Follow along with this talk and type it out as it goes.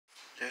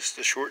Just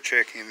a short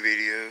check-in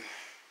video.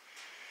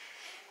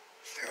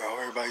 See how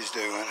everybody's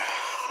doing.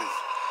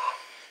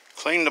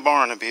 Clean the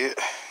barn a bit.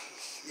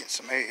 Get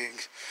some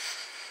eggs.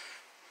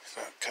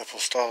 Got a couple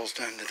stalls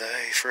done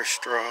today. Fresh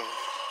straw.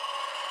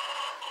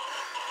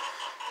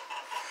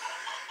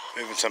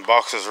 Moving some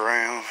boxes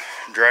around.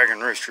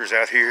 Dragon roosters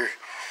out here.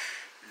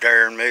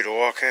 Daring me to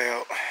walk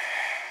out.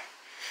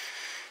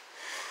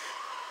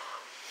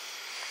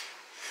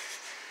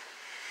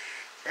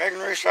 Dragon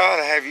rooster, I ought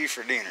to have you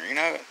for dinner, you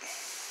know it?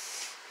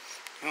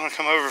 You want to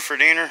come over for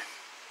dinner?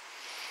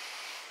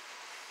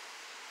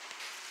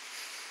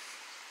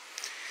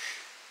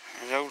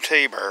 There's old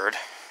T-Bird.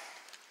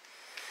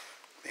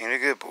 Being a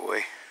good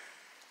boy.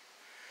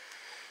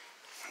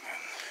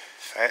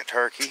 Fat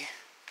turkey.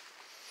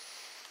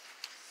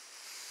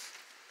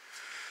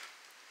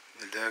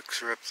 The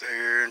ducks are up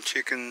there, and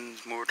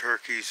chickens, more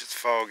turkeys. It's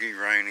foggy,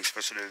 rainy.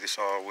 Supposed to do this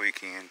all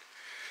weekend.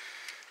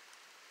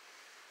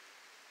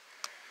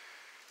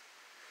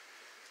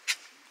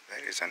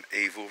 That is an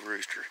evil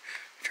rooster.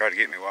 He tried to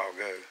get me a while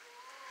ago.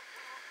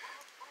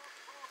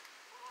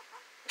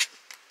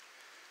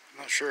 I'm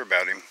not sure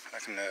about him. I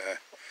can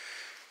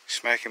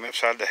smack him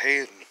upside the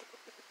head. And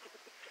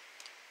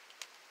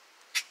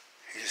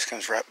he just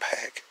comes right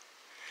back.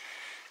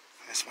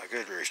 That's my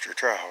good rooster,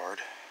 Try Hard.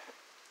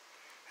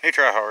 Hey,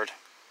 Try Hard.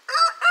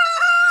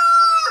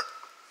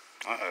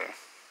 Uh-oh.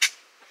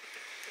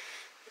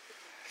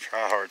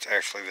 Try Hard's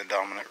actually the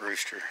dominant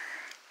rooster.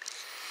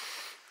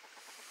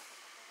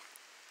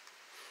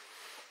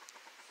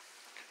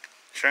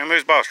 Show him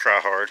who's boss, Try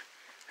Hard.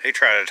 He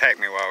tried to attack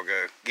me a while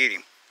ago. Get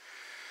him.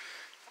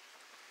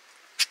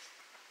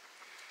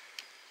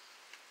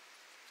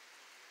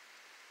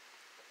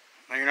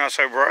 Now you're not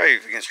so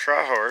brave against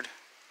Try Hard.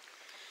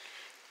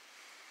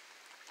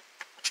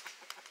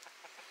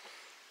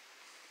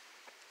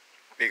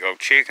 Big old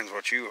chicken's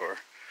what you are.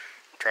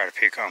 Try to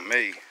pick on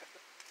me.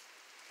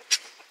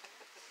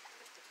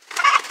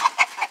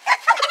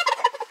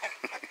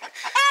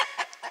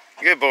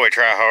 Good boy,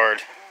 Try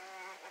Hard.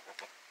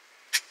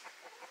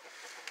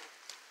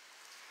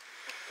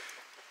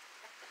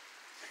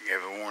 You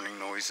have a warning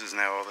noises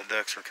now. All the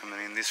ducks are coming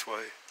in this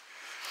way.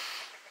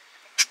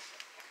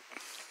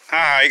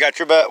 Hi, you got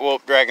your butt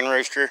whooped, Dragon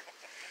Rooster.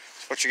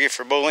 That's what you get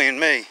for bullying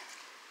me.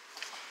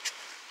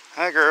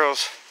 Hi,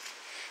 girls.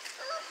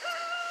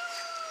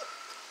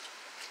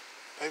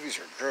 Babies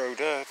are growed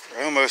up.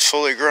 They're almost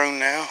fully grown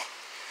now.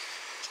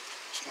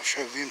 Just gonna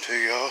show them to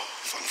y'all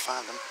if I can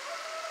find them.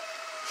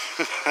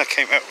 I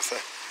came out with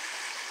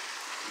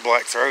a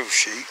black throw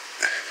sheet.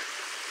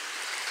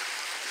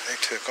 They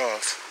took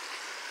off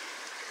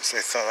because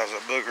they thought I was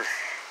a booger.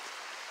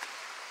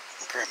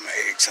 Grab my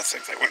eggs. I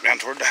think they went down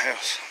toward the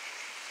house.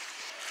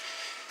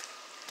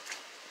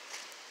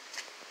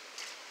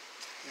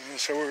 Yeah,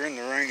 so we're in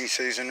the rainy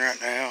season right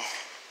now.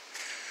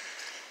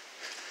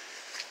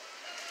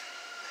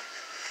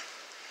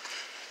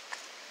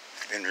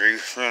 Been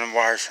running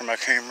wires for my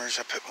cameras.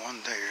 I put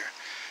one there,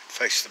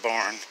 face the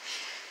barn,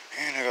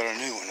 and I got a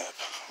new one up.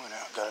 Went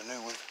out and got a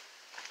new one.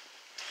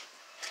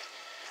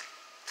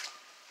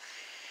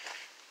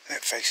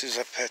 That faces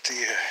up at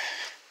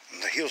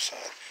the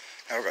hillside.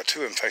 Now I've got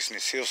two of them facing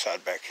this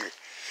hillside back here.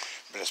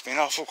 But it's been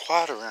awful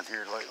quiet around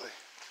here lately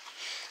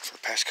for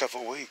the past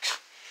couple of weeks.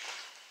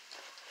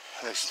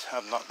 At least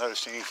I've not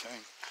noticed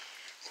anything.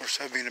 Of course,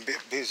 I've been a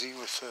bit busy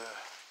with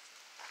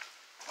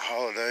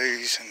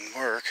holidays and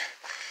work.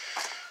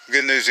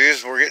 Good news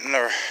is we're getting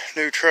our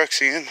new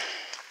trucks in.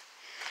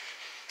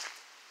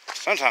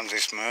 Sometimes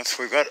this month.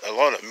 We've got a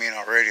lot of them in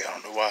already. I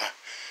don't know why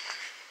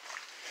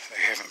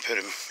they haven't put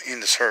them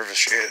into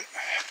service yet.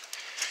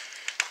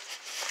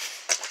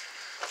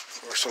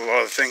 Of course, a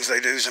lot of things they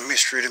do is a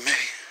mystery to me.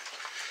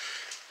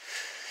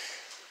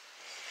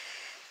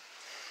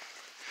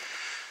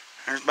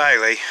 There's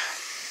Bailey.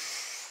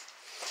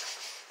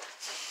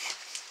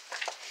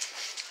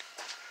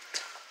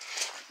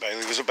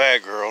 Bailey was a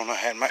bad girl, and I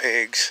had my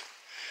eggs.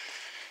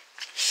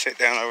 Sit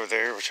down over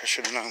there, which I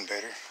should have known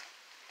better.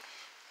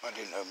 I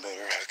didn't know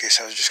better. I guess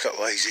I just got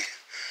lazy.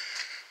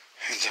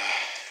 And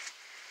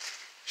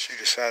she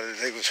decided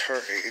they was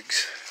her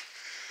eggs.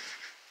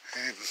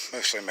 And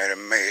mostly made a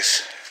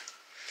mess.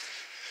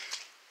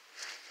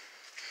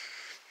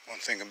 One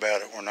thing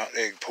about it, we're not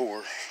egg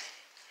poor.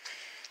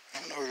 I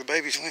don't know where the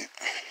babies went.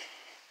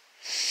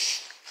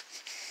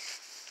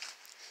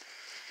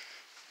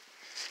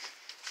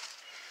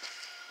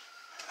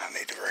 I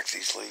need to rake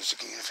these leaves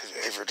again if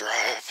it ever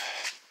dry up.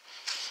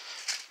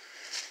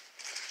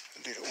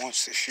 I did it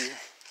once this year.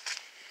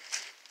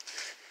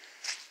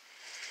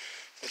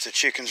 But the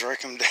chickens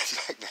rake them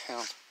back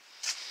down.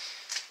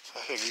 If I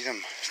could get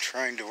them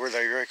trained to where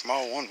they rake them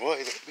all one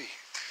way, that'd be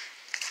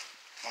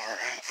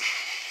alright.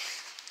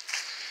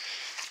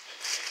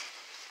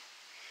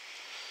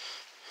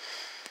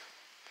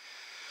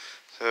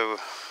 So,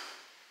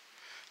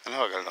 I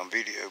know I got it on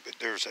video, but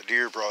there was a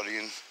deer brought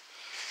in.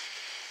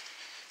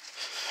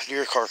 A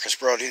deer carcass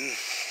brought in.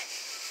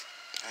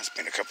 That's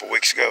been a couple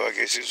weeks ago. I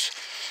guess it was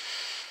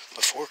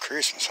before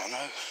Christmas, I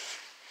know.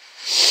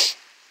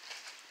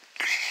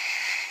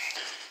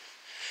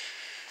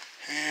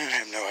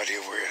 have no idea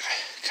where it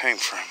came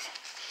from.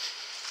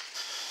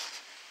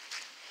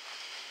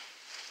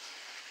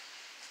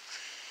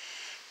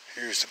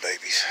 Here's the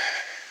babies.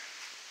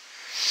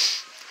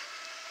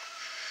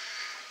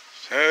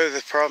 So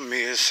the problem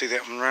is, see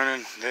that one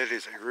running? That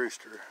is a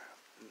rooster.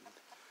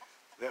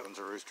 That one's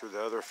a rooster.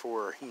 The other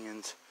four are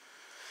hens.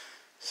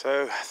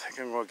 So I think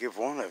I'm going to give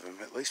one of them,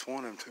 at least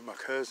one of them, to my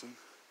cousin.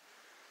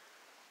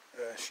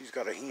 She's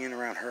got a hen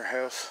around her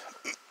house.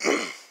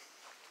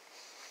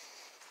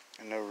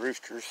 And no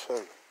roosters,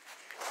 so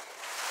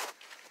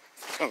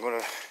I'm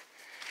going to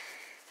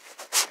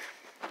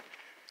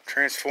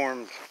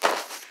transform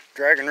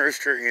Dragon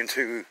Rooster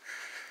into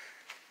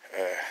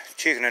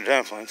chicken and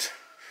dumplings,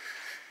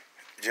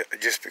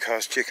 just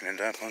because chicken and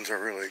dumplings are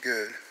really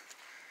good.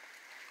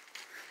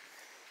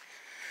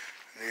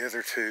 The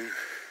other two,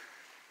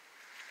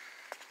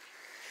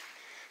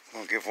 I'm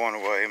going to give one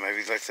away,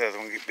 maybe let the other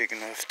one get big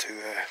enough to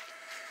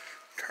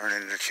turn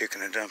into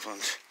chicken and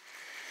dumplings.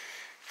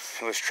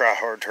 Let's try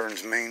hard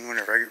turns mean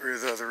whenever I get rid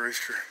of the other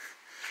rooster.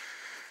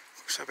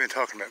 Of course, I've been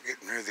talking about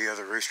getting rid of the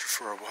other rooster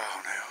for a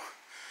while now.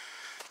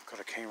 I've got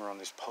a camera on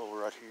this pole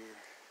right here,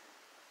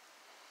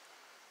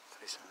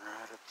 facing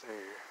right up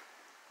there.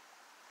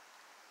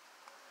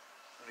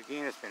 But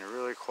again, it's been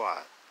really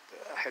quiet.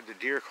 I had the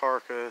deer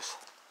carcass,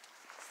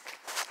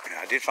 and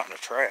I did find a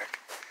track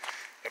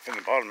up in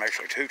the bottom,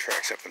 actually 2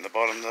 tracks up in the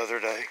bottom the other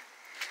day.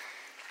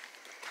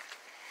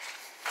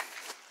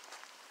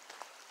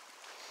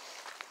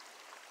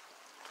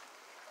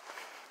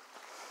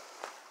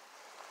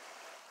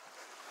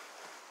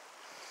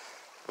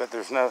 But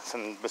there's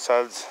nothing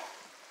besides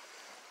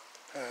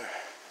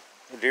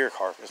the deer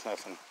carcass,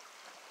 nothing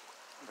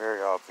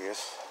very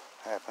obvious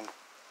happened,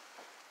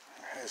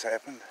 or has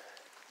happened.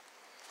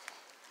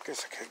 I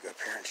guess I could go up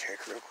here and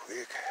check real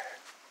quick.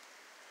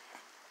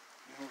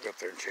 We'll go up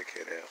there and check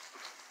it out.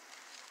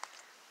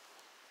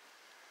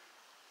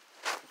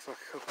 Looks like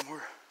a couple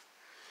more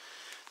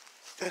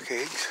duck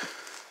eggs.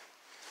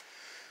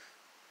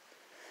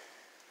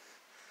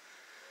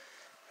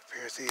 Up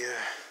here at the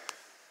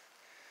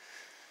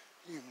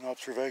human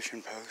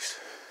observation post.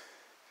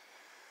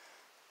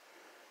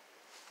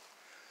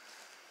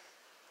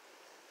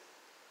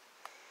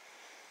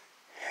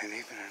 And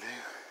even a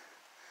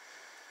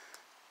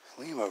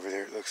new limb over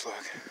there, it looks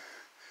like.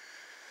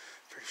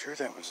 Pretty sure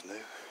that one's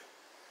new.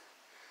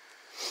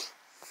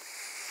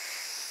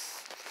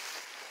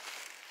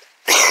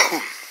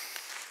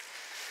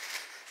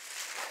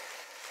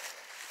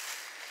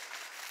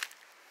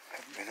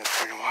 Haven't been up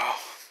here in a while.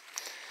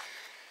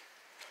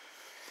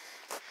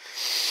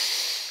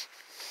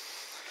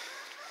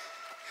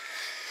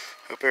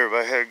 Hope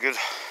everybody had a good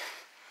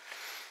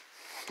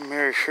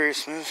Merry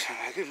Christmas and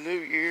a good New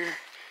Year.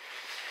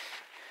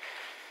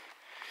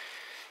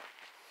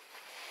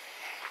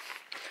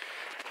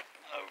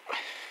 Oh,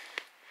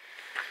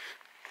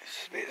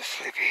 it's a bit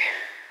sleepy.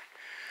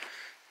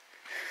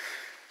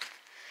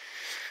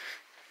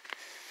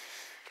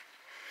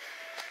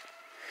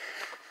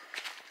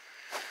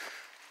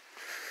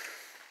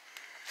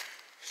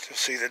 Still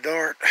see the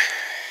dart.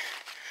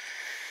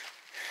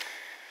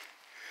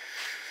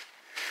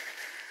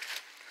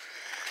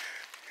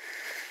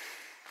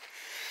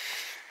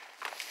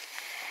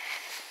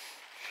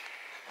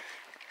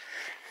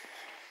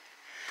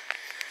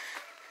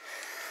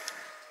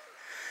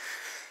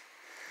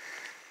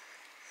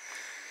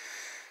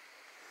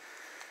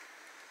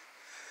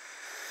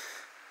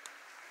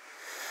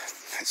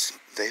 It's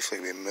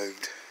definitely been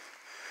moved.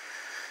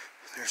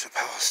 There's a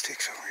pile of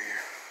sticks over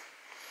here.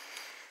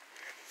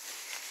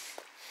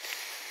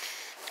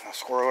 A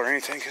squirrel or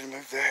anything could have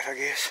moved that, I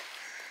guess.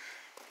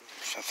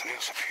 There's something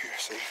else up here, I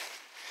see.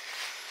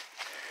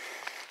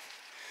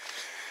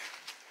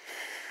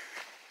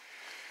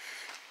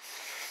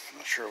 I'm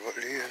not sure what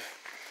it is.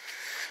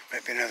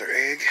 Maybe another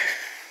egg.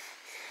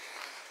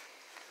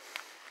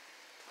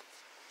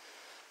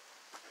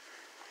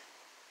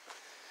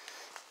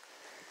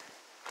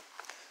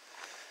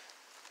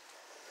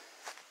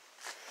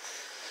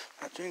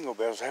 Not jingle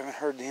bells, I haven't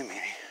heard them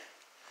any.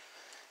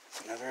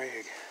 It's another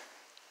egg.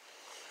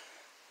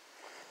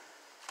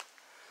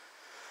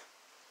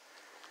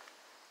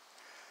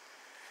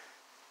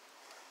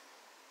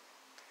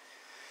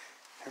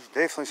 There's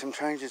definitely some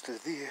changes to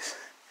this,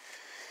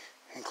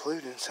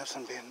 including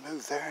something being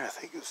moved there, and I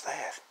think it was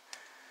that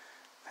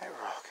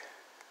rock.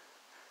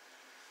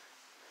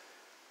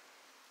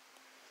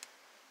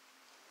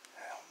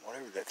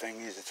 Whatever that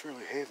thing is, it's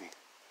really heavy.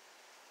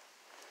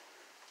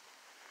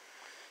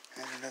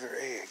 And another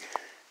egg.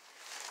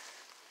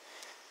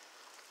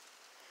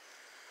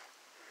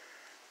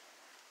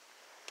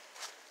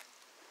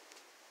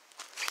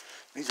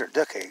 These are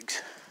duck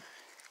eggs.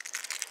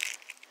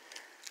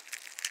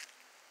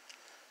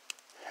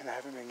 And I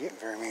haven't been getting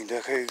very many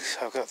duck eggs.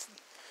 I've got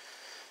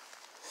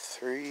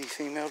 3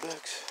 female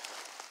ducks.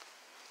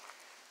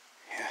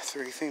 Yeah,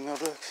 3 female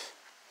ducks.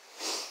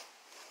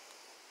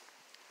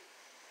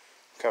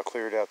 Look how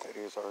cleared out that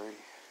is already.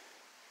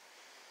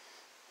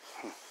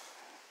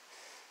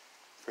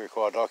 Pretty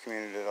cool. I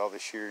documented it all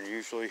this year.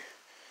 Usually,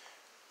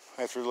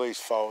 after the leaves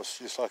fall, it's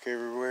just like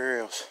everywhere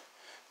else.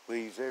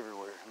 Leaves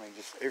everywhere. I mean,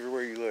 just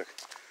everywhere you look,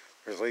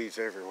 there's leaves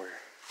everywhere.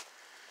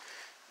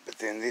 But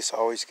then this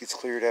always gets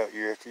cleared out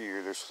year after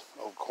year. There's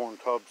old corn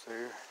cobs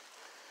there.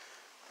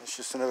 It's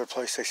just another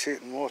place they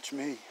sit and watch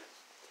me.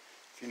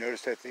 If you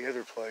noticed at the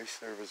other place,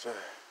 there was a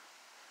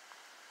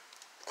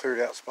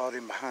cleared out spot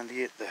in behind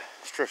it, the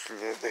structure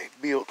that they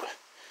built.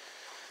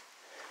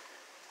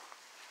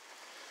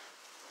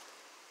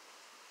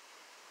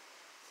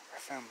 I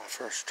found my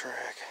first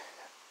track.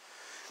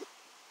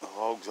 The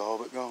log's all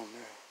but gone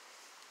now.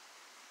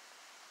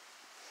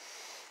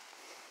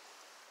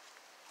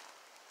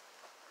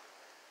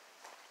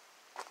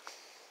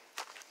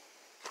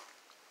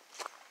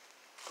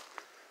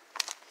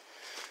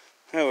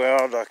 Oh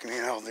well, I'll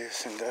document all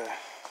this and I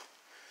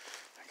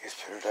guess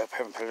put it up.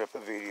 Haven't put up a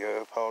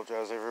video.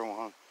 Apologize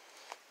everyone.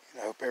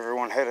 I hope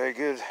everyone had a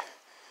good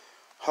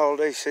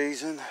holiday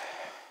season.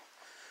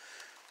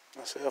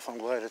 Myself, I'm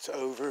glad it's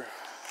over.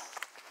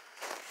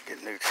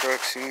 Getting new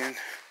trucks in.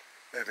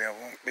 Maybe I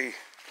won't be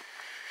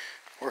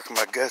working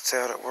my guts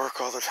out at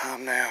work all the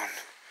time now and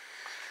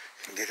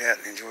can get out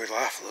and enjoy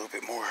life a little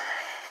bit more.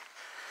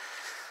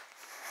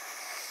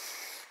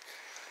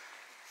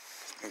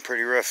 It's been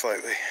pretty rough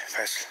lately.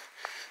 Past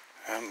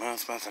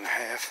month and a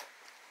half,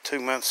 2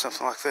 months,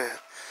 something like that.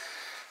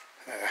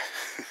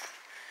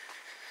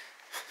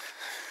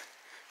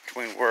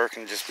 Between work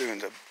and just doing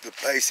the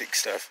basic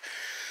stuff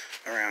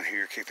around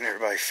here, keeping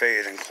everybody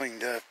fed and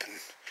cleaned up and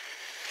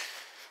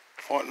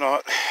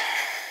whatnot.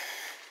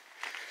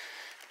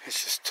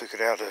 It's just took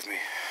it out of me.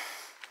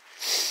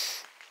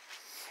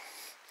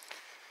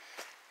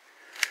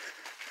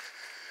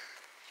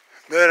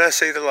 But I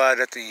see the light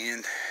at the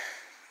end.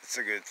 It's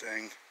a good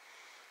thing.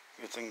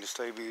 Good thing to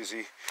stay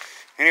busy.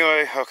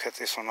 Anyway, I'll cut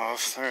this one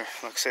off.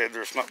 Like I said,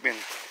 there's not been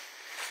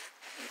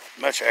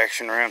much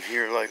action around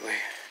here lately.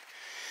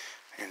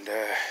 And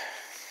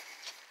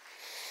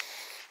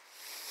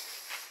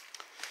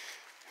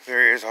if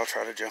there is, I'll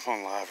try to jump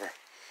on live or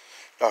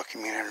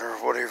document it or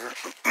whatever.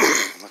 Like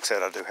I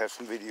said, I do have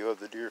some video of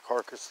the deer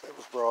carcass that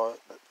was brought,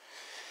 but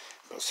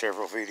I've got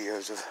several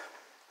videos of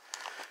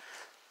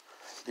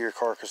deer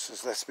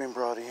carcasses that's been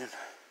brought in.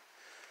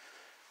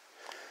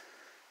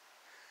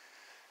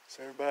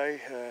 So everybody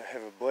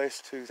have a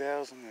blessed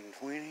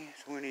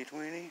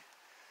 2020.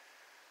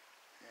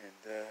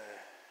 And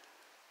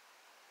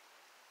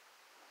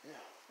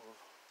yeah,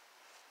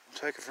 we'll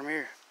take it from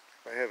here.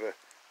 Everybody have a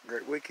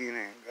great weekend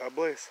and God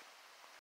bless.